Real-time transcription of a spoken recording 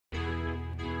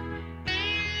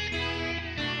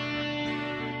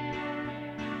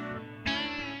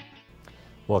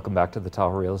Welcome back to the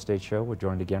Tahoe Real Estate Show. We're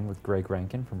joined again with Greg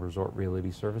Rankin from Resort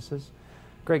Realty Services.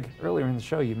 Greg, earlier in the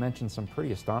show you mentioned some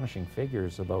pretty astonishing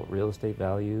figures about real estate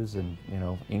values and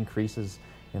increases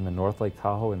in the North Lake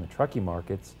Tahoe and the Truckee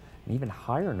markets, and even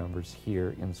higher numbers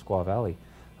here in Squaw Valley.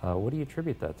 What do you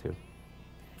attribute that to?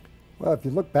 Well, if you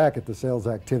look back at the sales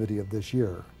activity of this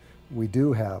year, we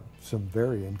do have some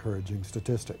very encouraging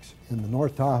statistics. In the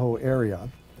North Tahoe area,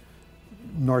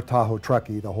 North Tahoe,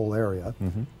 Truckee, the whole area,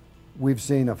 we've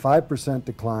seen a 5%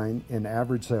 decline in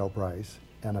average sale price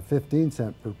and a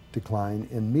 15-cent decline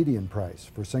in median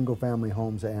price for single-family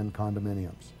homes and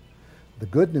condominiums. The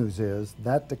good news is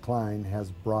that decline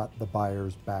has brought the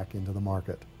buyers back into the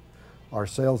market. Our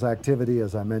sales activity,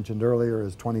 as I mentioned earlier,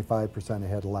 is 25%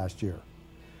 ahead of last year.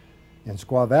 In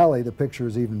Squaw Valley, the picture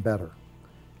is even better.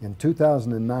 In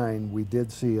 2009, we did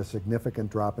see a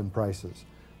significant drop in prices,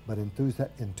 but in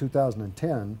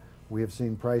 2010, we have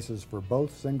seen prices for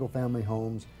both single-family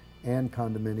homes and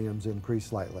condominiums increase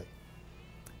slightly.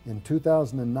 In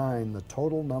 2009, the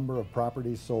total number of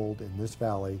properties sold in this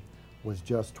valley was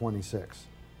just 26.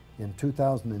 In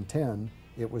 2010,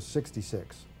 it was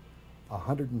 66, a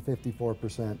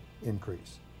 154%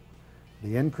 increase.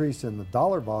 The increase in the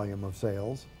dollar volume of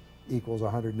sales equals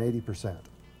 180%.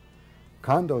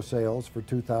 Condo sales for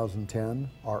 2010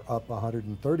 are up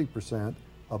 130%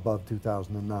 above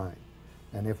 2009.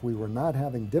 And if we were not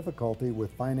having difficulty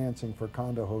with financing for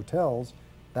condo hotels,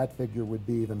 that figure would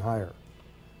be even higher.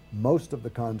 Most of the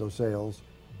condo sales,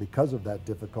 because of that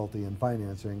difficulty in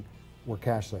financing, were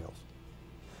cash sales.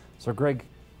 So Greg,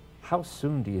 how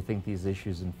soon do you think these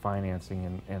issues in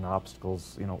financing and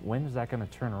obstacles, when is that going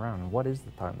to turn around, and what is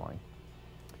the timeline?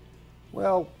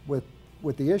 Well, with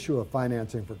the issue of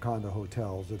financing for condo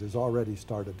hotels, it has already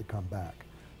started to come back,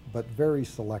 but very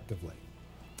selectively.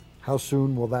 How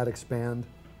soon will that expand?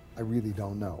 I really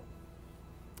don't know.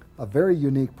 A very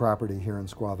unique property here in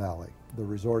Squaw Valley, the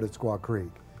resort at Squaw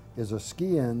Creek, is a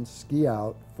ski-in,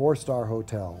 ski-out, 4-star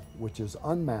hotel, which is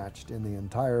unmatched in the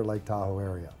entire Lake Tahoe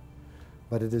area.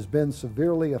 But it has been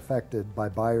severely affected by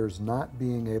buyers not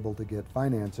being able to get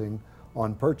financing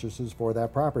on purchases for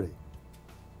that property.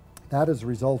 That has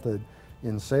resulted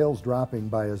in sales dropping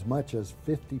by as much as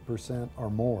 50% or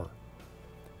more,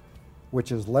 which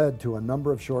has led to a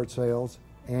number of short sales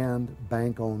and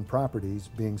bank-owned properties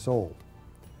being sold.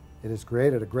 It has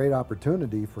created a great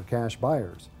opportunity for cash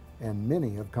buyers, and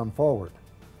many have come forward.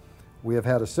 We have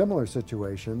had a similar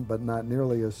situation, but not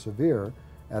nearly as severe,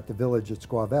 at the Village at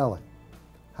Squaw Valley.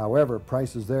 However,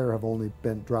 prices there have only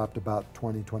been dropped about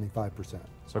 20–25%.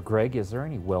 So Greg, is there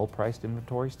any well-priced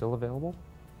inventory still available?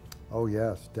 Oh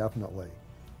yes, definitely.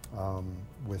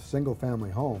 With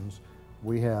single-family homes,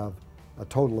 we have a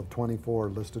total of 24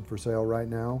 listed for sale right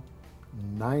now.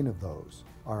 9 of those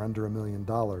are under $1 million,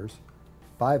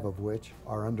 5 of which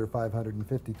are under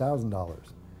 $550,000.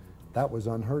 That was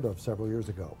unheard of several years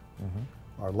ago.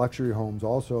 Our luxury homes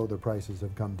also, the prices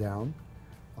have come down.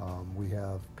 We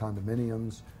have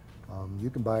condominiums. You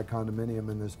can buy a condominium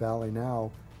in this valley now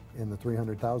in the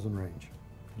 $300,000 range.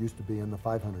 Used to be in the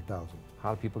 $500,000.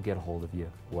 How do people get a hold of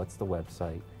you? What's the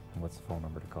website and what's the phone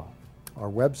number to call? Our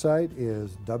website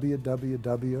is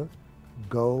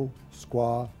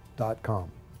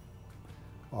www.gosquaw.com.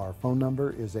 Our phone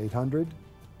number is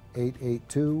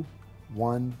 800-882-1009.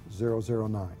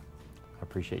 I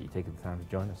appreciate you taking the time to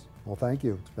join us. Well, thank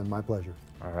you. It's been my pleasure.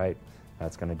 All right,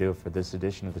 that's going to do it for this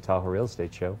edition of the Tahoe Real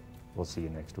Estate Show. We'll see you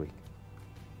next week.